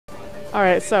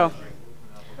Alright, so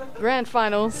grand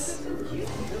finals.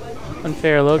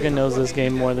 Unfair. Logan knows this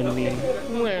game more than me.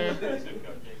 Where?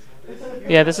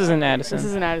 Yeah, this is in Addison. This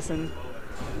is in Addison.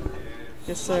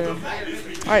 Yes, sir.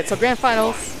 Alright, so grand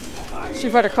finals.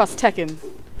 Street Fighter Cross Tekken.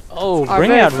 Oh, Our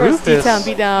bring very out first Rufus.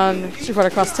 Beatdown Street Fighter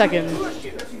Cross Tekken.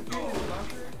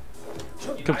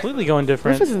 Completely going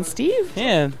different. Rufus and Steve?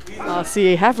 Yeah.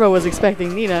 See, Halfro was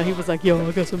expecting Nina. He was like, yo,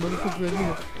 I got some motherfucker right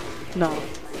here. No.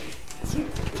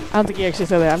 I don't think he actually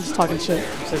said that. I'm just talking shit.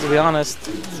 So to be honest,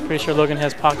 I'm pretty sure Logan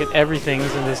has pocket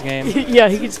everything's in this game. Yeah,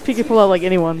 he could pull out like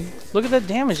anyone. Look at that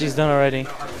damage he's done already.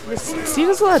 Steve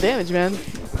does a lot of damage, man.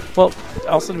 Well,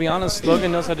 also to be honest,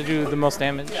 Logan knows how to do the most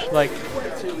damage. Like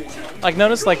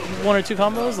notice like 1 or 2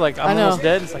 combos, like I'm almost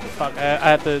dead. It's like fuck, I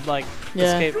have to like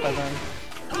escape by then.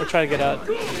 Or try to get out.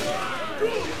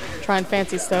 Trying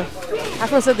fancy stuff.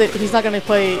 Halfro said that he's not going to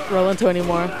play Rolento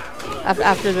anymore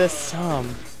after this.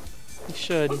 He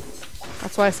should.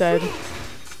 That's why I said.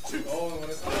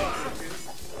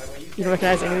 You don't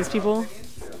recognize any of these people?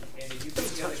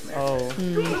 Oh.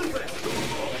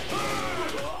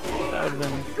 That would have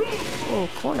been... Oh,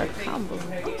 corner combo.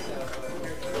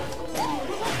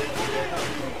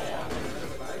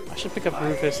 I should pick up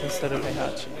Rufus instead of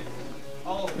Heihachi.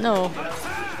 No.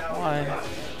 Why?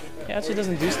 He actually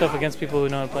doesn't do stuff against people who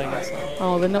know how to play against him.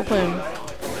 Oh, then don't play him.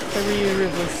 Play Ryu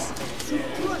Rufus.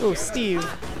 Oh, Steve.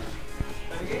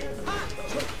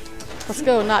 Let's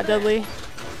go, not Dudley.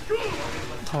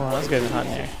 Hold on, let's get hot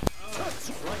in here.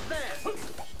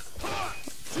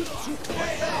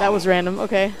 That was random.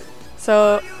 Okay.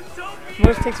 So,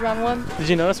 Morph takes round 1. Did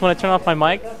you notice when I turned off my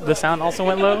mic, the sound also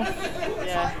went low?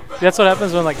 Yeah. That's what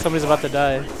happens when like somebody's about to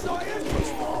die.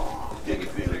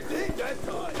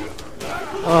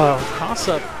 Oh, cross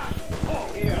up.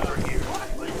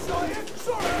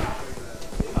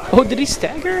 Oh, did he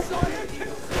stagger? I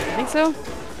think so.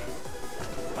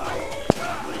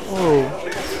 Oh.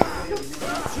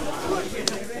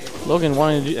 Logan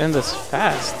wanted to end this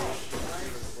fast.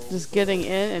 Just getting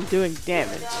in and doing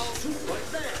damage.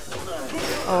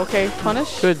 Oh, okay.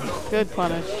 Punish? Good. Good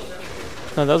punish.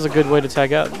 No, that was a good way to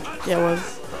tag out. Yeah, it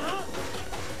was.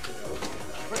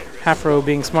 Halfro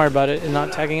being smart about it and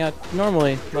not tagging out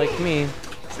normally, like me.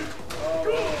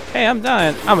 Hey, I'm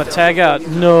dying. I'm gonna tag out.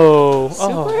 No.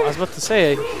 Oh, I was about to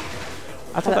say.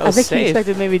 I thought that was safe. I think he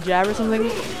expected maybe jab or something.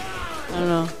 I don't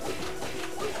know.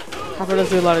 Halfro does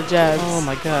do a lot of jabs. Oh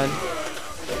my god.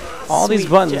 All these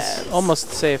buttons jabs. almost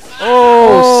safe.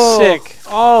 Oh, sick.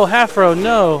 Oh, Halfro,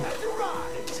 no.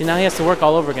 See, now he has to work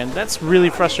all over again. That's really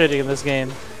frustrating in this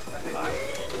game.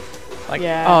 Like,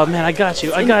 oh man, I got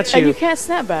you. I got you. And you can't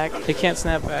snap back. They can't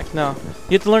snap back. No.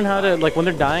 You have to learn how to, like, when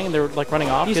they're dying and they're like running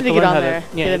off. You have need to to learn get on how there.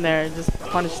 to, Get in there and just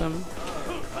punish them.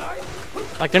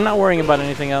 Like, they're not worrying about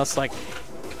anything else. Like,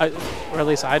 or at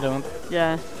least I don't.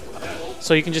 Yeah.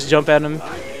 So you can just jump at them.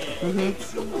 Mm-hmm.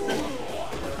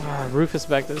 Rufus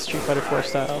back to the Street Fighter 4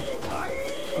 style.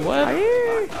 What?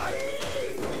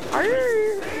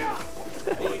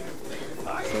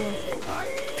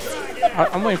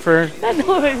 I'm waiting for that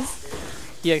noise.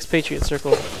 EX Patriot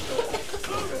Circle.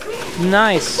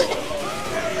 Nice.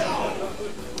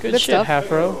 Good shit, stuff.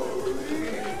 Halfro.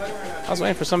 I was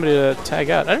waiting for somebody to tag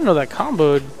out. I didn't know that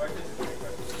comboed.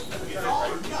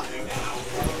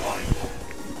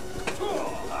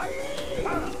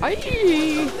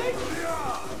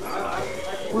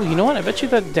 Ooh, you know what? I bet you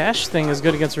that dash thing is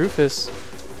good against Rufus.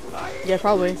 Yeah,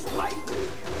 probably.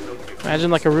 Imagine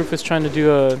like a Rufus trying to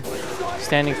do a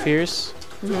standing fierce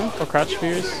or crouch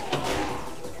fierce.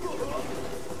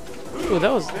 Ooh,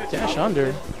 that was dash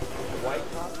under.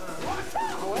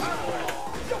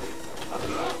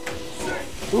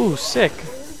 Ooh, sick.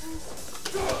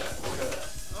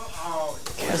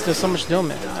 Kaz does so much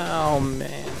damage. Oh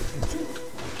man.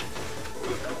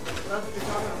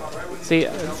 See,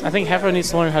 I think Halfro needs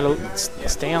to learn how to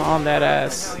stay on that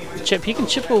ass. Chip, he can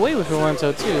chip away with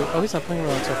Rolento too. Oh, he's not playing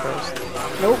Rolento first.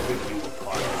 Nope.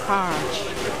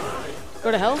 Punch.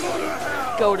 Go to hell?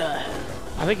 Go to hell.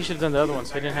 I think he should have done the other one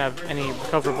so he didn't have any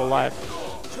recoverable life.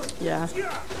 Yeah.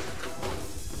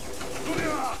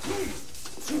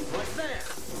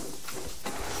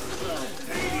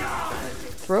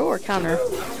 Throw or counter?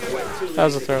 That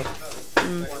was a throw.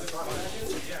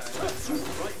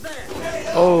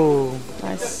 Oh.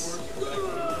 Nice.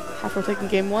 Halfro taking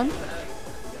game 1?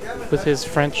 With his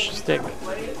French stick.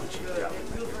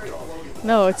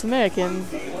 No, it's American.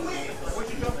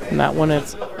 And that one,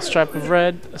 it's a stripe of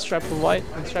red, a stripe of white,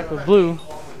 and a stripe of blue.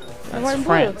 That's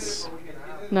France.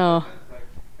 No.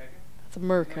 It's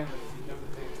America.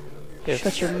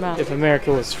 Shut your mouth. If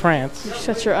America was France.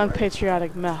 Shut your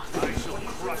unpatriotic mouth.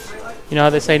 You know how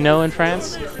they say no in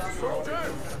France?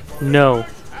 No.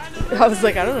 I was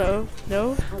like, I don't know.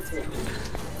 No?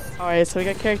 Alright, so we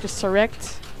got character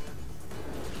select.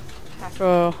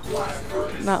 Halfro,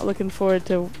 not looking forward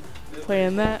to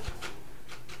playing that.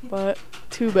 But,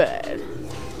 too bad.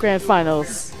 Grand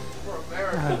finals.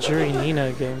 Jury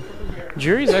Nina game.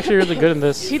 Jury's actually really good in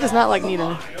this. He does not like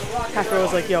Nina. Halfro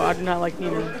was like, yo, I do not like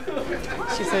Nina.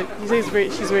 She said,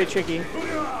 she's very tricky.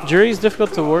 Jury's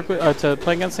difficult to work with, to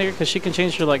play against here because she can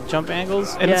change her like jump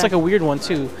angles, and it's like a weird one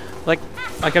too. Like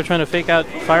I kept trying to fake out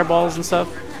fireballs and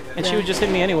stuff, and she would just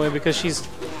hit me anyway because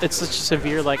it's such a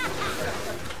severe like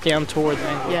down toward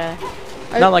angle. Yeah.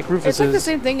 Not like Rufus It's like is. the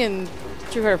same thing in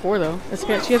Street Fighter 4 though.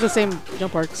 She has the same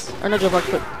jump arcs, or not jump arc,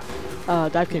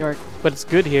 but dive kick arc. But it's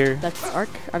good here. That's arc?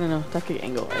 I don't know. Dive kick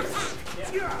angle. I guess.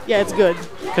 Yeah, it's good.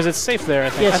 Because it's safe there, I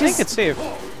think. Yeah, I think it's safe.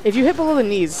 If you hit below the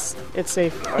knees, it's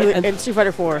safe. In Street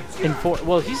Fighter 4. In 4.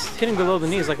 Well, he's hitting below the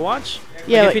knees. Like, watch.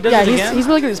 Yeah, like, if he does it again, he's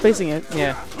really good at spacing it.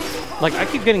 Yeah. Like, I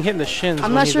keep getting hit in the shins.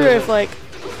 I'm not sure if, like,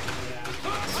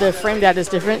 the frame data is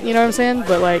different, you know what I'm saying?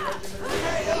 But, like...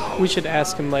 We should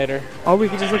ask him later. Or we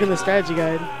could just look in the strategy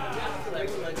guide.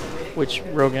 Which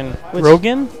Rogan?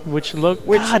 Rogan? Which look?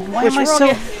 God, why am I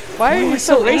so... Why are you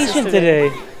so Asian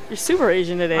today? You're super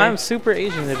Asian today. I'm super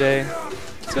Asian today.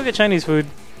 Let's go get Chinese food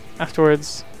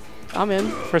afterwards. I'm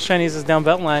in. First Chinese is down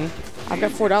Beltline. I've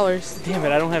got $4. Damn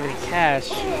it, I don't have any cash.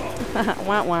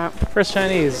 Wah wah. First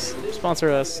Chinese, sponsor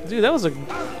us. Dude, that was a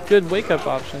good wake-up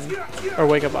option. Or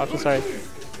wake-up option, sorry.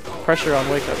 Pressure on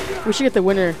wake-up. We should get the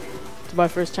winner to buy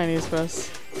First Chinese for us.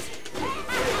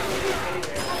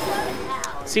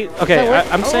 See, okay,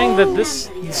 I'm saying that this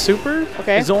super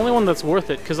is the only one that's worth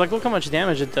it. Because, like, look how much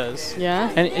damage it does. Yeah.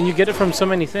 And you get it from so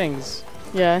many things.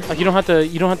 Yeah. Like, you don't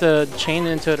have to chain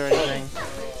into it or anything.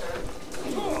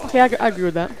 Okay, I agree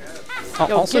with that.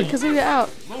 Yo, also, get Kazuya out.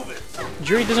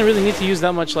 Jury doesn't really need to use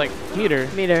that much, like, meter.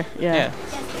 Yeah.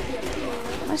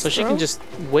 Nice so she can just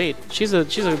wait. She's a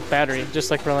battery,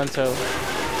 just like Rolento.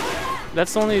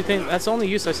 That's the only thing. That's the only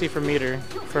use I see for meter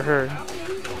for her.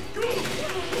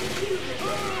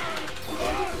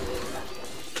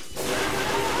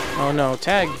 Oh no,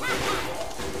 tag.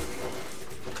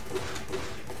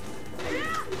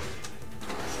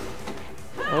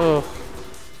 Oh.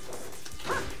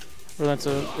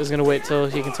 Rolento is gonna wait till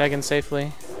he can tag in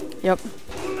safely. Yep.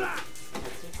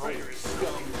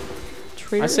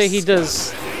 I say he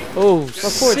does. Oh,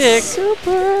 sick.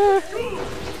 Super.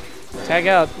 Tag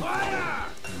out.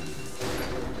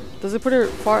 Does it put her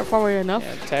far away enough?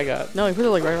 Yeah, tag out. No, he put it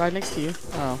like right next to you.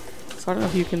 Oh. So I don't know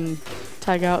if you can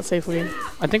tag out safely.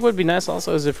 I think what would be nice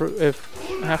also is if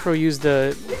Halfro used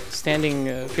the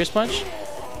standing Fierce Punch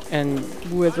and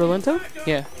with Rolento?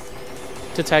 Yeah.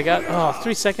 To tag out. Oh,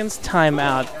 3 seconds. Time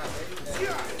out.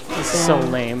 It's so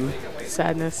lame.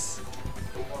 Sadness.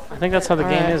 I think that's how the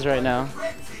game is right now.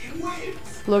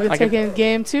 Logan taking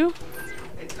game 2.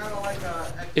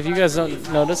 If you guys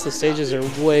don't notice, the stages are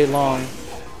way long.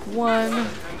 1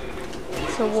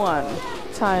 to 1.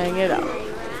 Tying it up.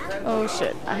 Oh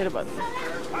shit, I hit a button.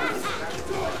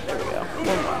 There we go.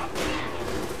 One more.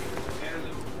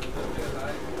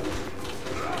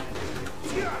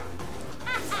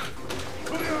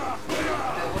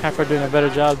 Halfro doing a better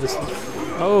job this time.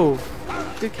 Oh.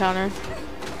 Good counter.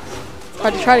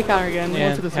 Tried to counter again.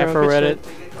 Yeah, to the throw. Halfro read it.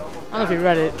 I don't know if he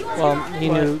read it. Well, he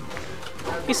knew.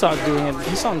 He saw it doing it.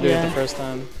 He saw him do it the first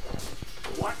time.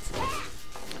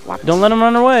 What? Don't let him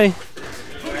run away.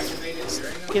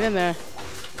 Get in there.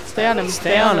 Stay on him.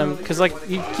 Stay on him. Because, like,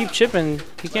 you keep chipping,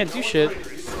 he can't do shit.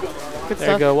 Good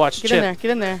there you go. Watch Get chip. in there.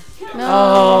 Get in there. No.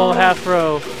 Oh,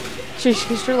 Halfro. She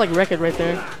should like wreck it right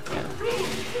there. Yeah.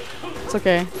 It's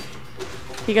okay.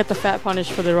 He got the fat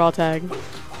punish for the raw tag.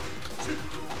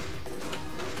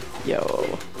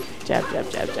 Yo. Jab, jab,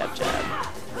 jab, jab, jab.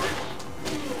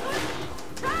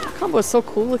 That combo is so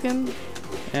cool looking.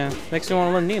 Yeah. Makes me want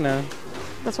to learn Nina.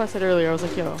 That's what I said earlier. I was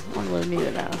like, yo, I want to learn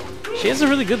Nina now. She has a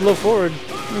really good low forward.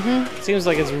 Mm-hmm. Seems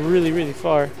like it's really, really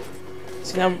far.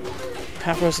 See, now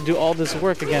Halfro has to do all this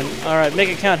work again. All right, make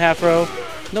it count, Halfro.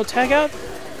 No tag out?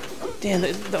 Damn,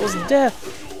 that was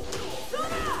death.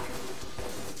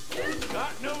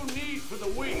 Got no need for the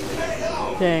wing.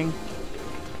 Dang.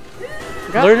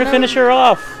 Learn to finish her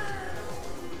off.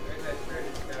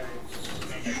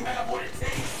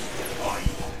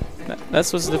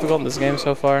 That's what's difficult in this game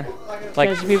so far. Like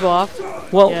finish people off?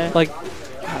 Well, like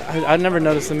I never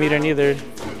noticed the meter neither.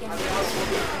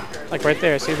 Like right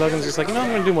there, see Logan's just like, you know,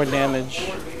 I'm gonna do more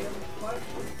damage.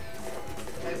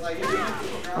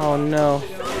 Oh no.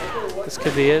 This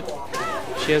could be it.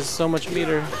 She has so much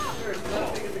meter.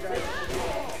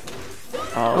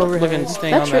 Oh, Overhead. Logan's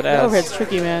staying on that ass. Overhead's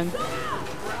tricky, man.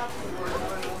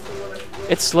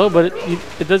 It's slow, but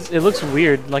it looks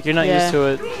weird. Like you're not used to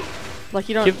it. Like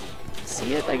you don't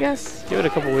see it, I guess. Give it a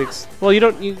couple weeks. Well,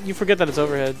 you forget that it's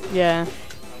overhead. Yeah.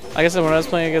 I guess when I was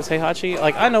playing against Heihachi,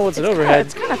 like I know what's an overhead.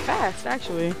 It's kind of fast,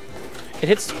 actually. It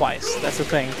hits twice. That's the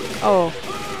thing. Oh.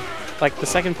 Like the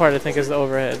second part, I think, is the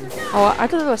overhead. Oh, I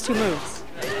thought it was 2 moves.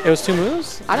 It was 2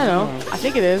 moves? I don't know. I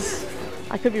think it is.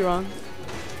 I could be wrong.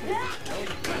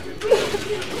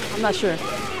 I'm not sure.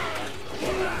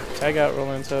 Tag out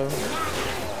Rolento.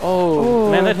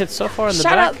 Oh, man, that hit so far in the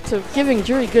back. Shout out to giving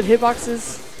Jury good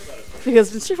hitboxes.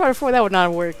 Because in Street Fighter 4, that would not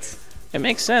have worked. It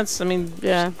makes sense. I mean,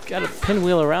 yeah. Got a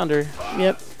pinwheel around her.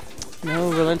 Yep.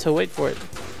 No, Rolento, wait for it.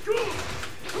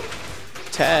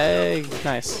 Tag.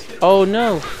 Nice. Oh,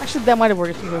 no. Actually, that might have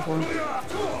worked in Street Fighter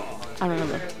 4. I don't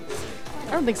remember.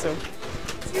 I don't think so.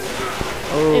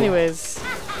 Oh. Anyways,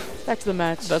 back to the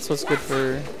match. That's what's good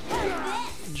for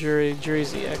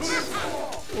Jury's EX.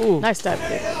 Ooh. Nice dive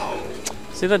kick.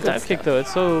 See that dive kick, though?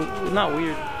 It's so not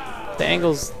weird. The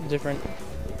angle's different.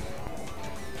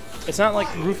 It's not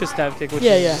like Rufus dive kick, which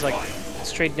is just like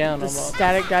straight down the almost.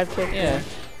 Static dive kick. Yeah.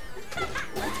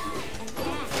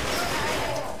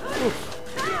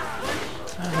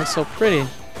 Oh, that's so pretty.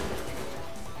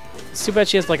 It's too bad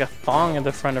she has like a thong in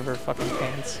the front of her fucking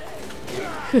pants.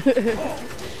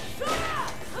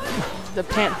 The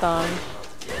pant thong.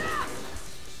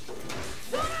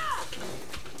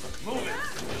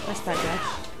 That's that guy.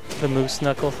 The moose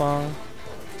knuckle thong.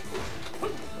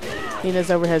 Nina's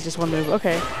overhead is just 1 move.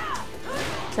 Okay.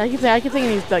 So I keep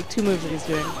thinking he's like 2 moves that he's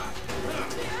doing.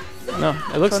 No,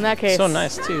 it looks so in that case, so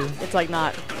nice too. It's like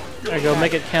not. There you go,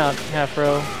 make it count,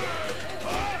 Halfro.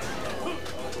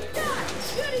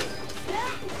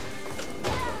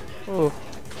 Ooh.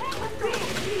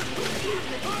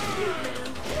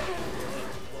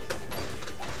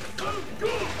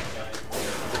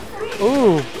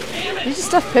 Ooh. Did you just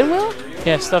stuff pinwheel?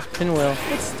 Yeah, stuffed pinwheel.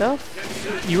 Good stuff.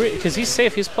 Because he's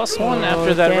safe. He's +1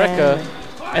 after that Rekka,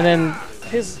 and then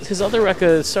his other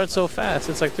Rekka starts so fast.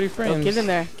 It's like 3 frames. Oh, get in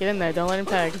there. Get in there. Don't let him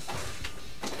tag.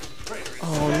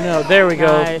 Oh no! There we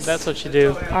go. Nice. That's what you do.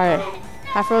 All right.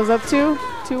 Halfro's up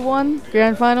 2-1.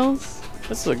 Grand finals.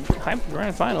 This is a hype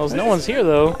grand finals. No one's here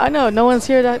though. I know. No one's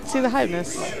here to see the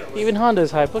hypeness. Even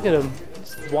Honda's hype. Look at him,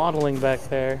 just waddling back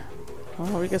there.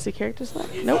 Oh, are we gonna see characters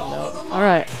left? Nope. No. All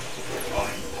right.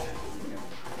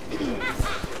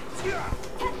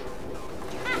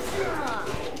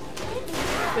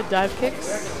 Good dive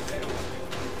kicks.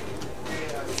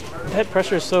 Head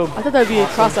pressure is so. I thought that'd be a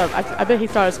cross up. I bet he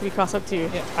thought it was gonna be cross up too.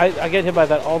 Yeah, I get hit by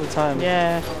that all the time.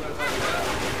 Yeah.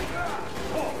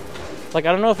 Like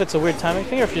I don't know if it's a weird timing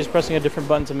thing or if you're just pressing a different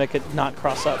button to make it not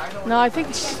cross up. No, I think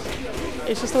it's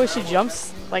just the way she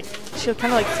jumps. Like she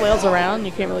kind of like flails around.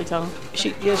 You can't really tell.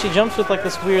 She jumps with like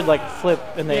this weird like flip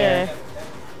in the air.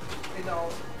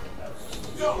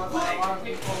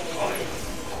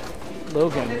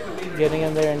 Logan getting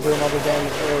in there and doing all the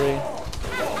damage early.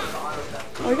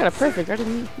 Oh, he got a perfect. I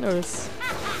didn't notice.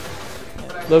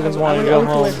 Logan's wanting to go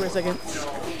home. Wait for a second.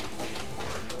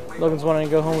 Logan's wanting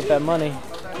to go home with that money.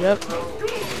 Yep.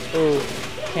 Ooh,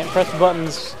 can't press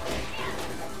buttons.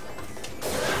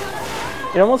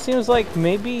 It almost seems like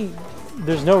maybe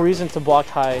there's no reason to block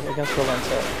high against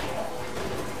Rolento.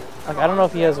 Like I don't know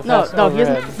if he has a fast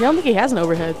overhead. I don't think he has an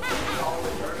overhead.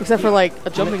 Except for like a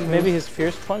jumping Maybe move. his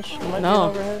fierce punch might be an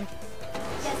overhead?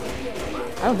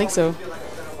 I don't think so.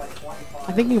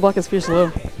 I think you block his fierce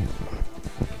low.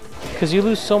 Because you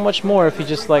lose so much more if you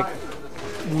just like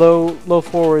low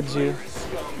forwards you.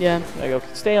 Yeah. There you go.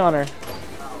 Stay on her.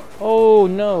 Oh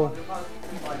no.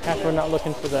 Halfro not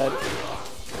looking for that.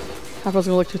 Halfro's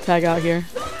gonna look to tag out here.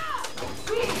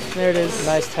 There it is.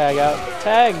 Nice tag out.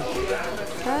 Tag!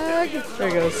 Tag! There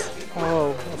he goes.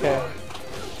 Oh, okay.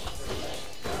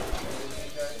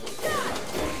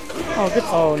 Oh, good.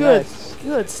 Oh, good. Nice.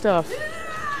 Good stuff.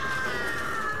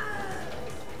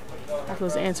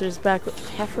 Halfro answers back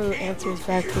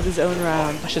with his own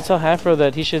round. I should tell Halfro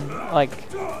that he should like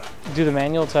do the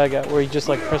manual tag out where you just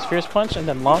like press fierce punch and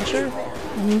then launch her.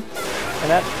 And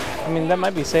that, I mean, that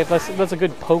might be safe. That's a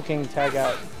good poking tag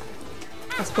out.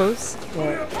 I suppose.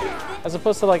 Yeah. As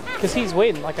opposed to like, cause he's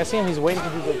waiting. Like I see him, he's waiting to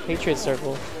do the Patriot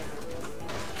circle.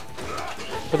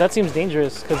 But that seems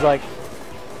dangerous, cause like,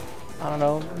 I don't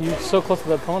know, you're so close to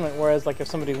the opponent. Whereas like if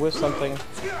somebody whiffs something,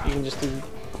 you can just do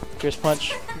fierce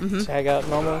punch, tag out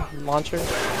normal, launcher,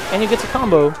 and you get to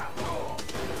combo.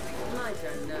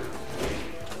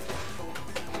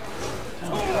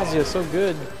 Oh, Kazuya is so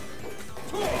good.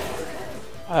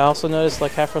 I also noticed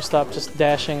like Halfro stopped just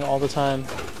dashing all the time.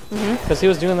 Because he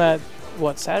was doing that,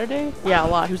 what, Saturday? Yeah, a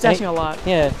lot. He was dashing a lot.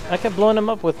 Yeah, I kept blowing him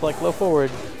up with like low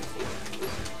forward.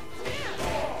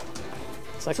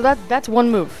 It's like so that's one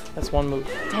move. That's one move.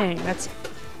 Dang,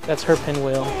 That's her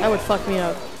pinwheel. that would fuck me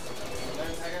up.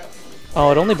 Oh,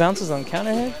 it only bounces on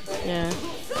counter hit? Yeah.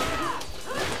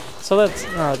 So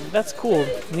that's cool.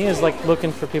 Nia's like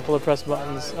looking for people to press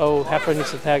buttons. Oh, Halfro needs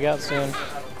to tag out soon.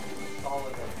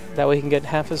 That way he can get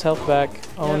half his health back.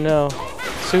 Oh no.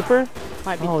 Super?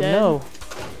 Might be Oh dead. no.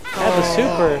 Had the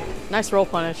super. Nice roll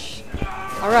punish.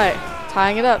 Alright,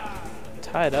 tying it up.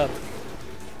 Tied up.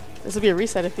 This will be a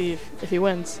reset if he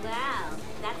wins. Wow,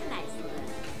 that's a nice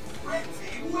one. Red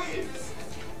team wins.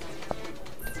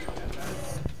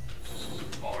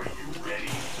 Are you ready?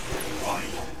 Fight.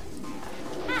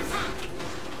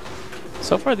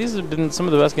 So far, these have been some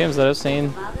of the best games that I've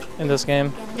seen in this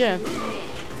game. Yeah.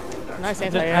 Nice I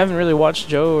anti-air. haven't really watched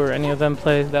Joe or any of them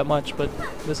play that much, but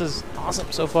this is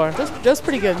awesome so far. That's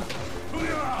pretty good.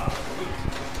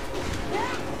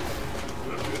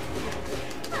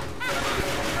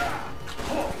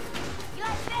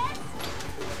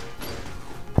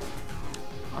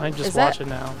 I just Is that- watch it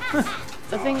now.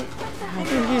 I think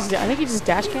he just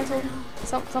dash canceled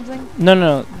something.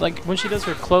 No. Like when she does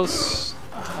her close,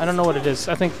 I don't know what it is.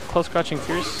 I think close crouching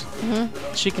fierce.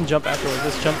 She can jump afterwards.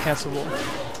 It's jump cancelable,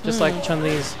 just like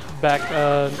Chun-Li's back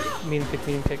mean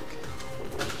pick.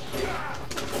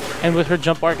 And with her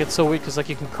jump arc, it's so weak because like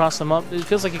you can cross them up. It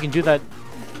feels like you can do that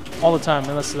all the time,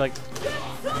 unless like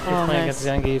you're playing against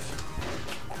Zangief.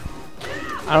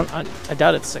 I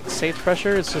doubt it's like safe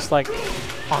pressure. It's just like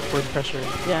awkward pressure.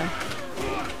 Yeah.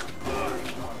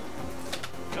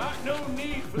 Got no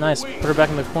need for Nice. the Put wing. her back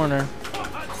in the corner.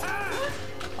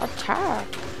 Attack.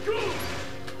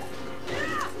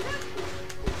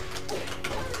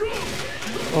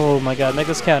 Oh my god, make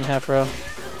this count, Halfro.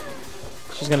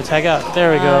 She's gonna tag out.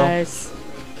 There we go. Nice.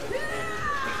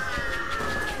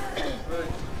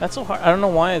 That's so hard. I don't know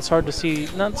why it's hard to see,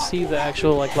 not see the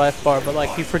actual like life bar, but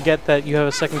like you forget that you have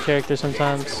a second character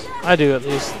sometimes. I do at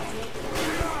least.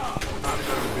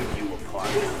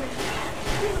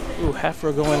 Ooh,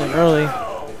 Halfro going in early.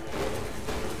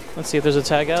 Let's see if there's a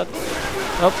tag out.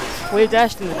 Oh, Wave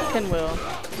dash to the pinwheel.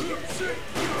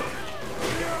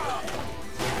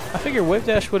 I figure Wave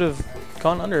Dash would have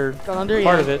gone under part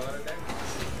yeah. of it.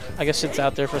 I guess it's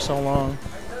out there for so long.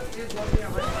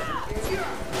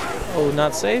 Oh,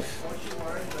 not safe.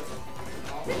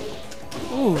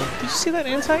 Ooh, did you see that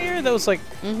anti-air? That was like,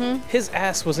 his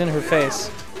ass was in her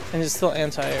face, and it's still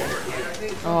anti-air.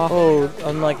 Oh,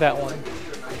 unlike that one.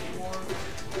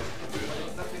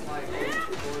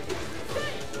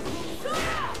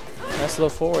 Nice low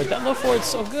forward. That low forward's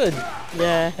so good.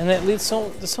 Yeah. And that leads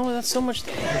that's so much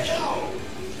damage.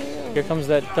 Here comes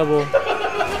that double.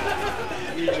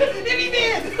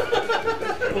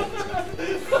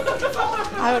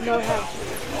 I don't know how.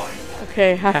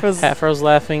 Okay, Halfro's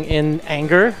laughing in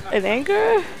anger, in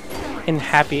anger, in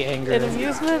happy anger. in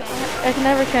amusement. I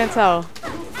can tell.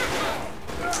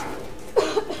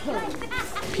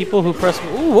 People who press.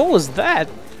 Ooh, what was that?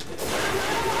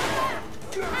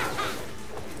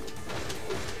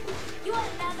 You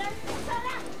want another?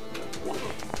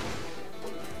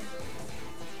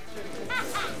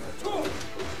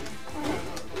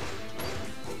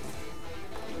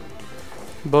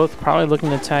 Both probably looking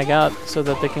to tag out so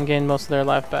that they can gain most of their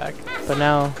life back. But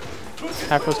now,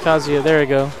 Halfro's Kazuya. There we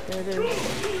go. There it is.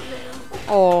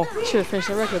 Oh, should have finished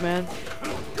the record, man.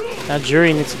 Now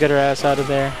Jury needs to get her ass out of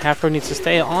there. Halfro needs to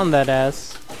stay on that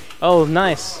ass. Oh,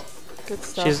 nice. Good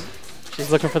stuff. She's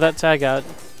looking for that tag out.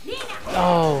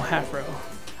 Oh, Halfro.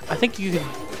 I think you can.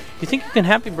 You think you can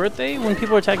happy birthday when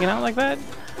people are tagging out like that?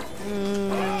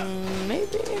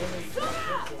 Maybe.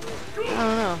 I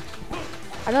don't know.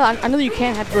 I know that you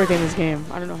can't happy birthday in this game.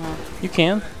 I don't know how. You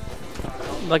can.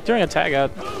 Like during a tag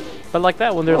out. But like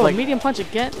that when they're like medium punch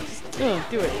again. Do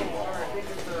it.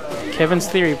 Kevin's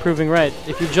theory proving right.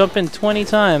 If you jump in 20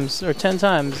 times or 10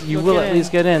 times, you will at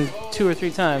least get in 2 or 3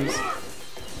 times.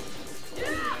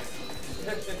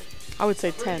 I would say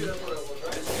 10.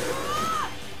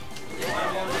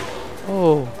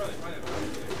 Oh.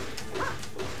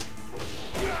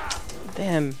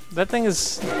 Damn, that thing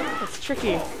is... It's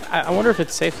tricky. I wonder if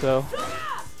it's safe though.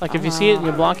 Like if you see it and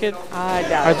you block it, I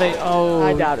doubt are it. they... Oh.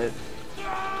 I doubt it.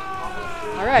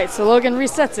 Alright, so Logan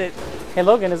resets it. Hey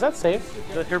Logan, is that safe?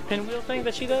 Her pinwheel thing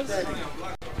that she does?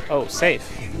 Oh, safe.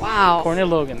 Wow. Corner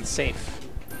Logan, safe.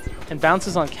 And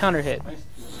bounces on counter hit.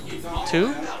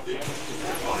 2?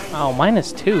 Oh,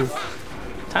 -2.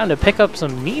 Time to pick up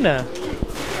some Nina.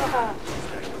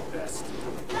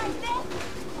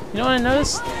 You know what I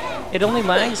noticed? It only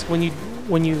lags when you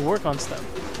work on stuff.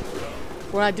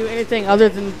 When I do anything other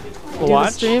than do the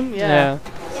stream, Yeah.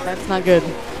 that's not good.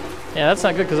 Yeah, that's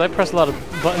not good because I press a lot of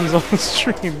buttons on the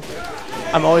stream.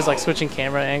 I'm always like switching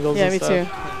camera angles. Yeah, and me stuff. too.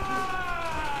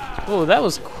 Oh, that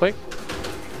was quick.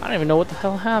 I don't even know what the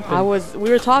hell happened. We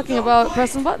were talking about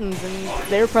pressing buttons, and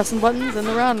they were pressing buttons, and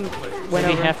the round went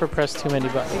Maybe over. Halfro pressed too many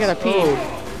buttons. You gotta pee.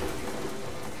 Oh.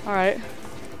 All right.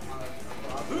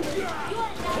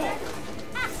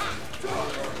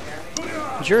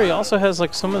 Jury also has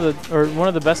like some of the, or one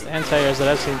of the best anti-airs that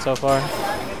I've seen so far.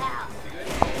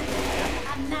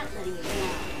 I'm not letting you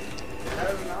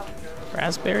down.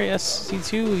 Raspberry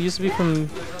SC2 used to be from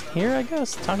here, I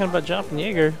guess. Talking about Jumpin'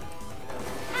 Jaeger.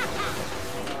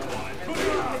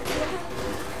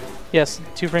 Yes,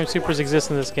 2-frame supers exist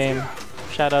in this game.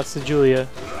 Shoutouts to Julia.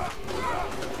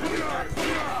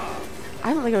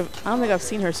 I don't think I've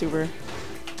seen her super.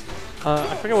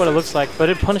 I forget what it looks like, but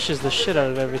it punishes the shit out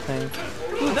of everything.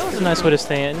 Ooh, that was a nice way to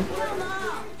stay in.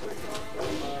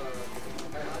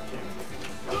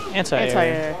 Anti-air.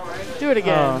 Anti-air. Do it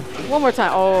again. One more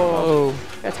time. Oh.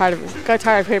 Got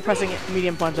tired of pressing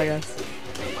medium punch, I guess.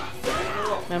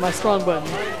 Man, my strong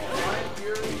button.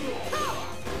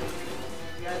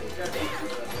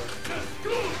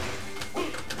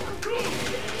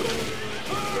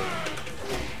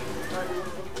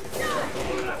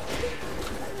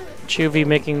 Chuvy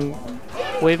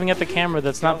waving at the camera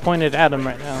that's not pointed at him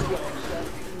right now.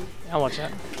 I'll watch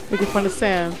that. Making fun of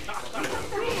Sam.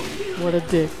 What a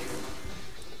dick.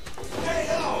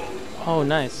 Oh,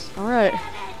 nice. All right.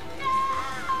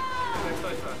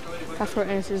 Halfro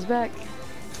answers back.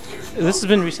 This has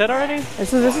been reset already?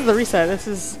 This is the reset. This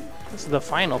is the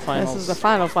finals. This is the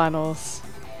finals.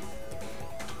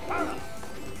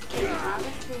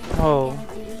 Oh,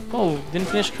 didn't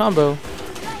finish combo.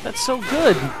 That's so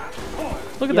good.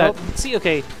 Look at that. See,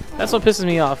 okay, that's what pisses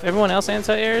me off. Everyone else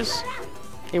anti-airs.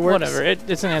 It works. Whatever.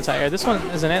 It's an anti-air. This one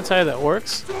is an anti-air that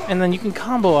works, and then you can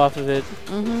combo off of it.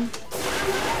 Mm-hmm.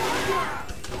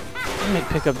 I may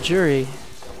pick up Jury.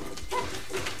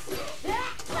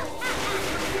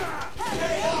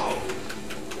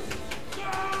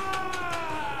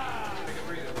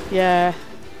 Yeah.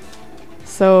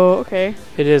 So, okay.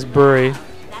 It is blurry.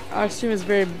 Our stream is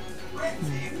very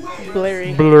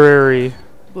blurry. Blurry.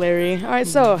 Blurry. Alright,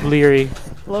 so Bleary.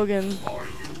 Logan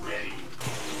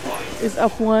is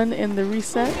up 1 in the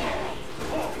reset.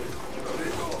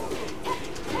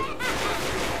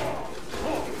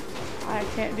 I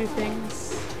can't do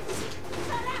things.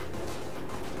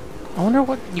 I wonder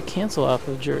what you cancel off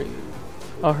of Jury.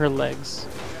 Oh, her legs.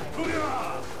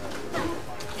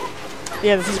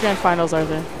 Yeah, this is grand finals,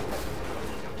 Arthur.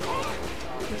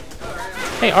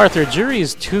 Hey, Arthur, Jury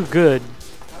is too good,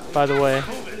 by the way.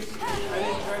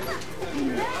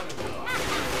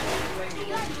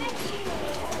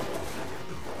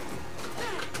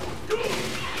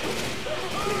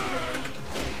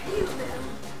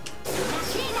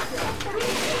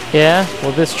 Yeah?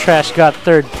 Well, this trash got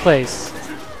 3rd place.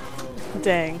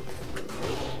 Dang.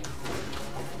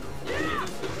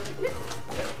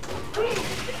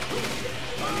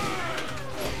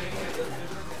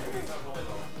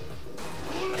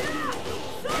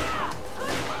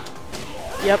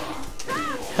 Yep.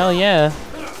 Hell yeah.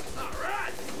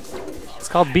 It's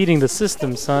called beating the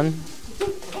system, son.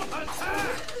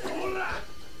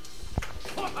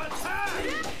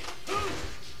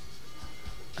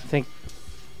 I think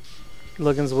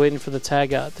Logan's waiting for the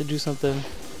tag out to do something.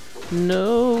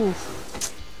 No.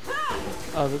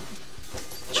 Oh, the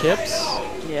chips?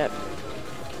 Yep.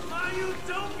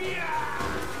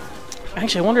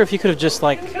 Actually, I wonder if you could have just,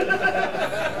 like,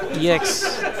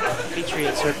 EX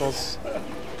Patriot circles.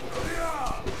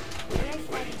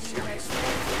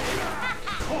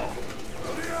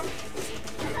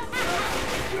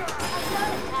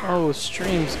 Oh,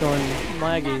 stream's going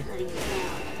laggy.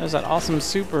 There's that awesome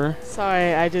super.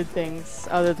 Sorry, I did things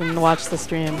other than watch the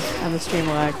stream, and the stream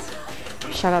lagged.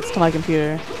 Shoutouts to my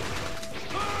computer.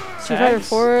 Street Fighter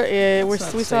 4, we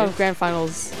still have grand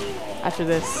finals after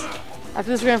this.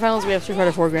 After this grand finals, we have Street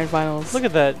Fighter 4 grand finals. Look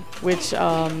at that. Which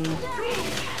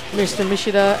Mr.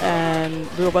 Mishida and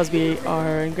Bruno Busby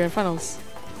are in grand finals.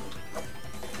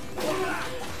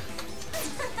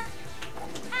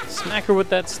 Smack her with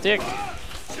that stick.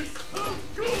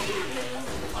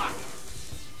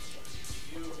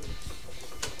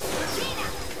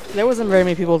 There wasn't very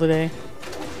many people today.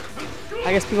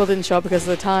 I guess people didn't show up because of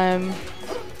the time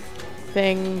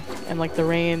thing and like the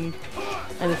rain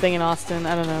and the thing in Austin.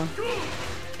 I don't know.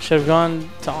 Should have gone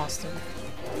to Austin.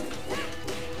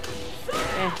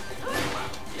 Eh.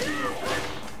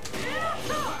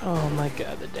 Oh my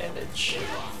god, the damage.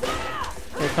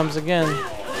 Here it comes again.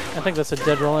 I think that's a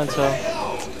dead roll into.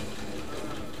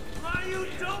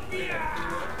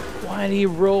 Why do you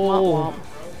roll? Womp womp.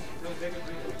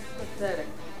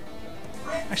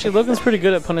 Actually, Logan's pretty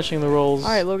good at punishing the rolls.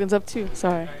 Alright, Logan's up 2.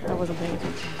 Sorry, I wasn't paying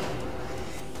attention.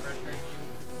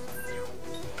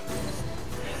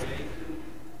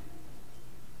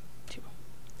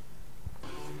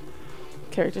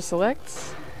 Character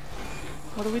selects.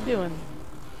 What are we doing?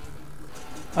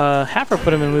 Halfro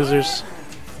put him in losers.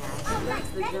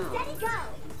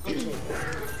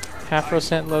 Halfro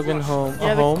sent Logan home.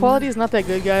 Yeah, the quality is not that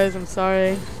good, guys. I'm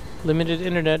sorry. Limited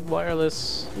internet,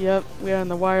 wireless. Yep, we are on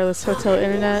the wireless hotel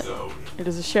internet. It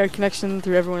is a shared connection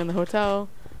through everyone in the hotel,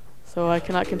 so I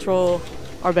cannot control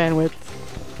our bandwidth.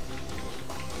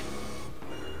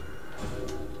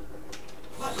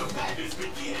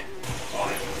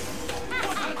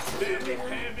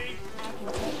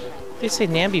 Did they say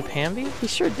Namby Pamby? He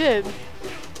sure did.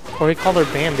 Or he called her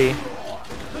Bambi.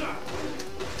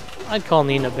 I'd call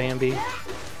Nina Bambi.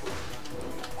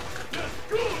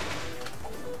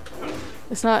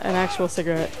 It's not an actual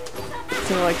cigarette. It's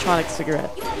an electronic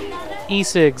cigarette.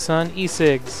 E-cigs, son.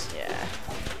 E-cigs. Yeah.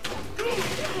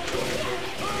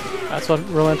 That's what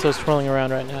Rolento's twirling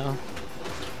around right now.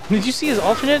 Did you see his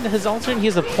alternate? His alternate,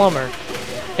 he's a plumber.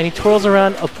 And he twirls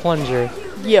around a plunger.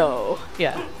 Yo.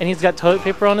 Yeah. And he's got toilet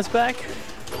paper on his back.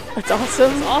 That's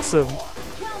awesome. It's awesome.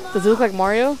 Does it look like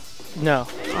Mario? No.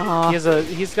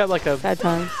 He's got like a bad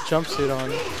time jumpsuit on.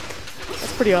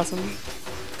 That's pretty awesome.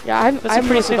 Yeah, I'm a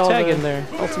pretty safe tag in there.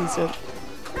 Ultimate suit.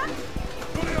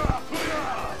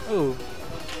 Ooh.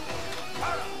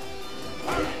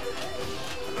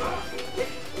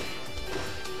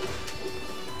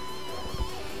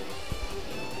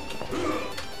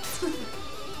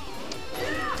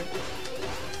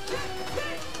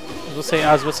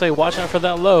 I was about to say, watch out for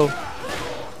that low.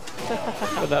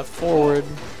 For that forward.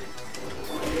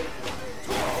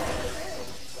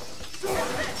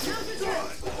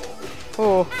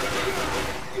 Oh.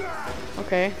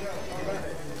 Okay.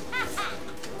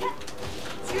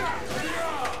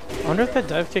 I wonder if that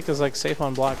dive kick is like safe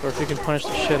on block, or if you can punish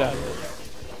the shit out of it.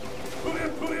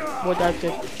 What dive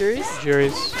kick? Juries?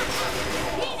 Juries.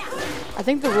 I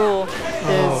think the rule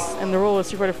is, and the rule of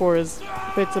Street Fighter 4 is,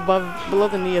 if it's below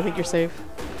the knee, I think you're safe.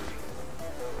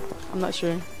 I'm not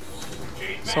sure.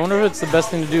 So I wonder if it's the best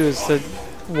thing to do is to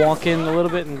walk in a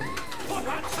little bit and...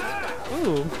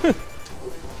 Ooh.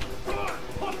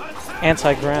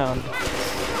 Anti-ground.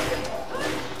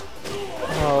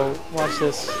 Oh, watch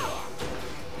this.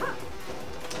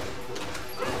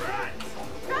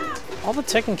 All the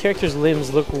Tekken characters'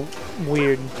 limbs look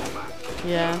weird.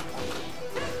 Yeah.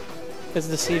 It's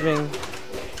deceiving.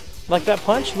 Like that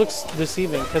punch looks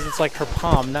deceiving because it's like her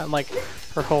palm, not like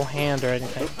her whole hand or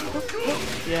anything.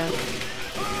 Yeah.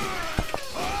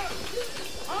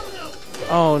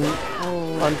 Oh,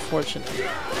 unfortunate.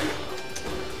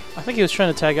 I think he was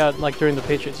trying to tag out like during the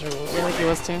Patriots. Yeah, I think he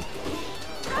was too.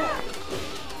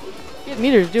 He had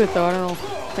meter to do it though. I don't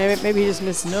know. Maybe he just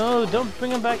missed. No, don't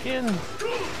bring him back in.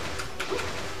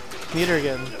 Meter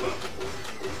again.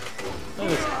 Look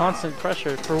at this constant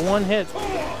pressure for one hit.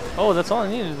 Oh, that's all I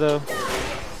needed though.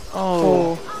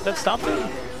 Oh, that stopped it?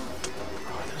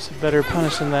 Oh, there's a better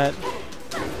punish than that.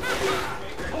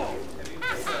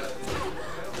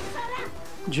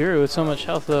 Jiro with so much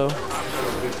health though.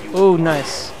 Oh,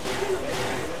 nice.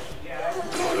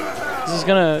 This is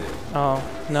gonna... Oh,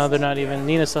 no, they're not even.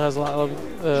 Nina still has a lot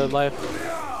of life.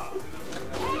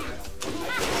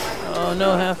 Oh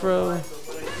no, Halfro.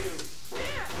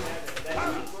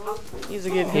 He's a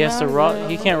good hit. He has to raw.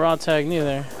 He can't raw tag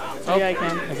neither. Oh, yeah, I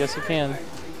can. I guess he can.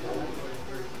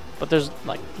 But there's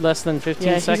like less than 15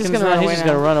 yeah, seconds he's now. He's just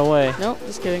gonna run away. Nope,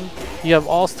 just kidding. You have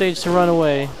all stage to run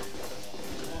away.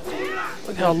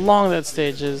 Look how long that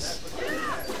stage is.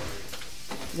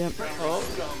 Yep.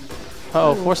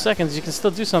 Oh, 4 seconds. You can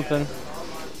still do something.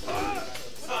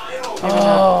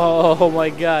 Oh my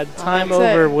God! Time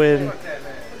over win.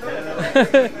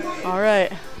 All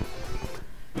right.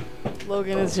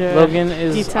 Logan is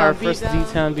our first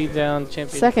D-Town beatdown champion.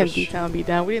 Second D-Town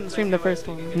beatdown. We didn't stream the first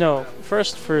one. No,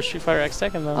 first for Street Fighter X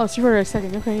Tekken though. Oh, Street Fighter X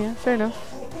Tekken. Okay, yeah, fair enough.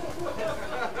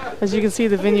 As you can see,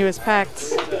 the venue is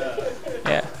packed.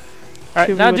 Yeah. All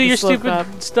right, now do your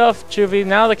stupid stuff, Chuvy.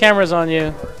 Now the camera's on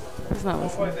you. He's not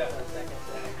listening.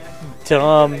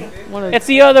 Dumb. It's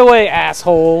the other way,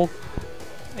 asshole.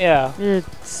 Yeah. You're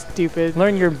stupid.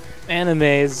 Learn your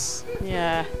animes.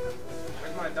 Yeah.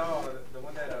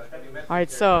 Alright,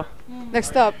 so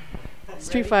next up,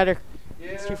 Street Fighter.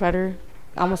 I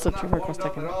almost said Street Fighter Cross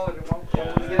Tekken.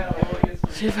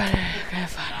 Street Fighter Grand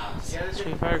Finals.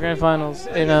 Street Fighter Grand Finals,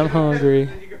 and I'm hungry.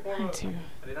 Me too.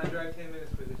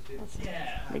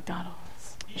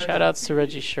 McDonald's. Shoutouts to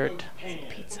Reggie's shirt.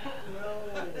 Pizza.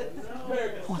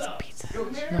 I want some pizza.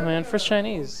 No man, first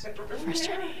Chinese. First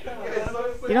Chinese.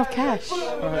 You don't have cash. I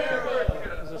don't have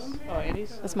cash. Is this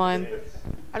 80s? That's mine.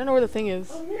 I don't know where the thing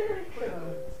is.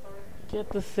 Get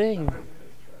the thing.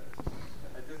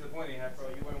 That's disappointing,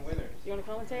 Halfro. You weren't winners. You want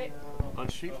to commentate? On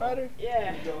Street Fighter?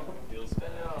 Yeah.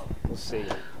 We'll see.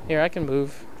 Here, I can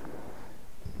move.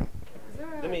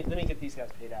 Let me get these guys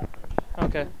paid out.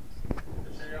 Okay.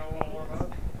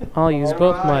 I'll use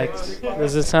both mics.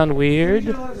 Does it sound weird?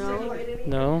 No.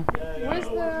 No? Where's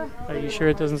the... Are you sure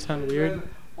it doesn't sound weird?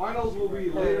 Finals will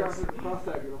be later after the cross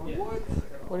tag. I'm like, what?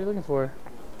 What are you looking for?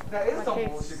 That is some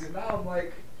bullshit, because now I'm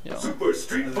like... Yeah. Super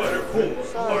Street Fighter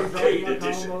 4 Arcade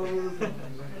Edition.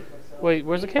 Wait,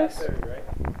 where's the case?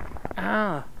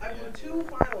 Ah. I blew 2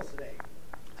 finals today.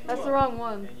 That's the wrong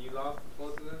one. And you lost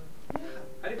both of them? Yeah.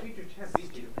 I didn't beat your champ,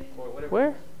 beat you. Or whatever.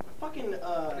 Where? Fucking,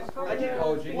 I did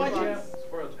Oh, Junior what? champ?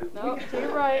 Spoiled champ. No, to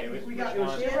your right. We got It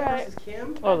was Shannon right. versus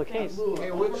Kim. Oh, the case.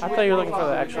 I thought you were looking for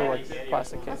the actual like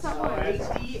plastic case. That's not mine.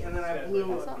 HD, and then I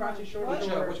blew Crouching Short.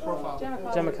 Which profile?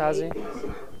 Jamikaze.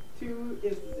 2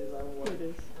 instances I won. Here it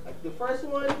is. Like, the first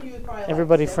one, he was probably like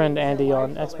Everybody 70% friend Andy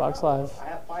on likes, Xbox like, Live. I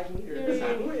have 5 meters.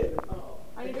 I win.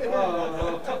 I need to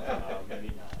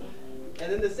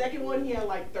And then the second one, he had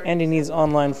like 30. Andy needs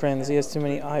online friends. He has too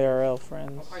many IRL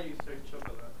friends. How you search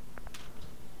chocolate?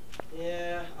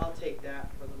 Yeah, I'll take that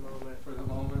for the moment. For the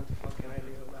moment. What can I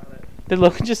do about it? Did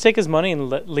Logan just take his money and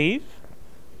leave?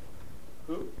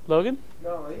 Who? Logan?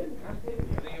 No, he didn't have to. I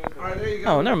think it was Alright, there you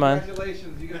go. Oh, never mind.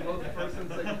 Congratulations. You get both first and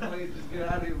second place. Just get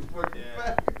out of here before it gets Yeah.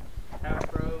 back.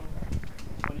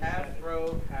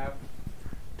 Halfro, half.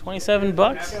 27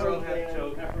 bucks? Halfro, half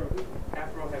choke.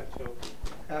 Halfro, half choke.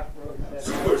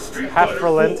 Super Street Half Fighter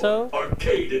Rolento? 4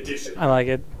 Arcade Edition. I like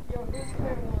it.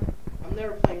 I'm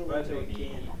never playing Lento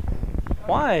again.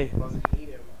 Why? I hate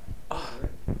him.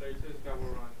 32's got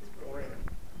one on.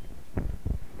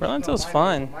 Rolento's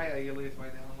fun. My alias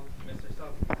right now. Mr.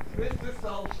 Self. Mr.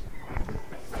 Self.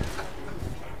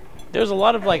 There's a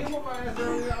lot of like. Do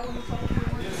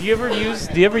you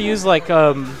ever use like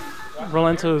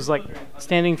Rolento's like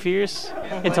standing fierce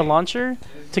into launcher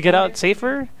to get out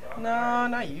safer? No,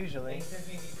 not usually.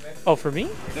 Oh, for me?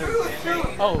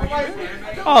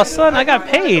 Oh, son, I got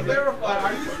paid.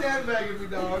 Are you sandbagging me,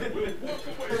 dog?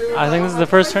 I think this is the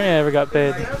first turn I ever got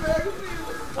paid.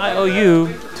 I owe you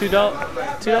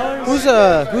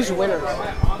 $2. Who's winners?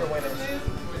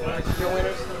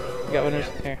 You got winners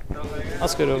here. I'll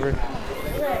scoot over.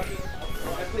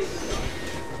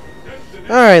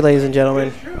 All right, ladies and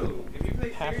gentlemen.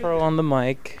 Halfro on the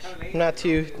mic. I'm not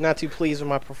too pleased with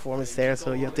my performance there,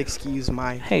 so you have to excuse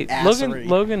my Hey, assery.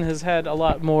 Logan has had a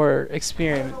lot more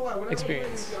experiment.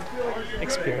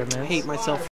 Hate myself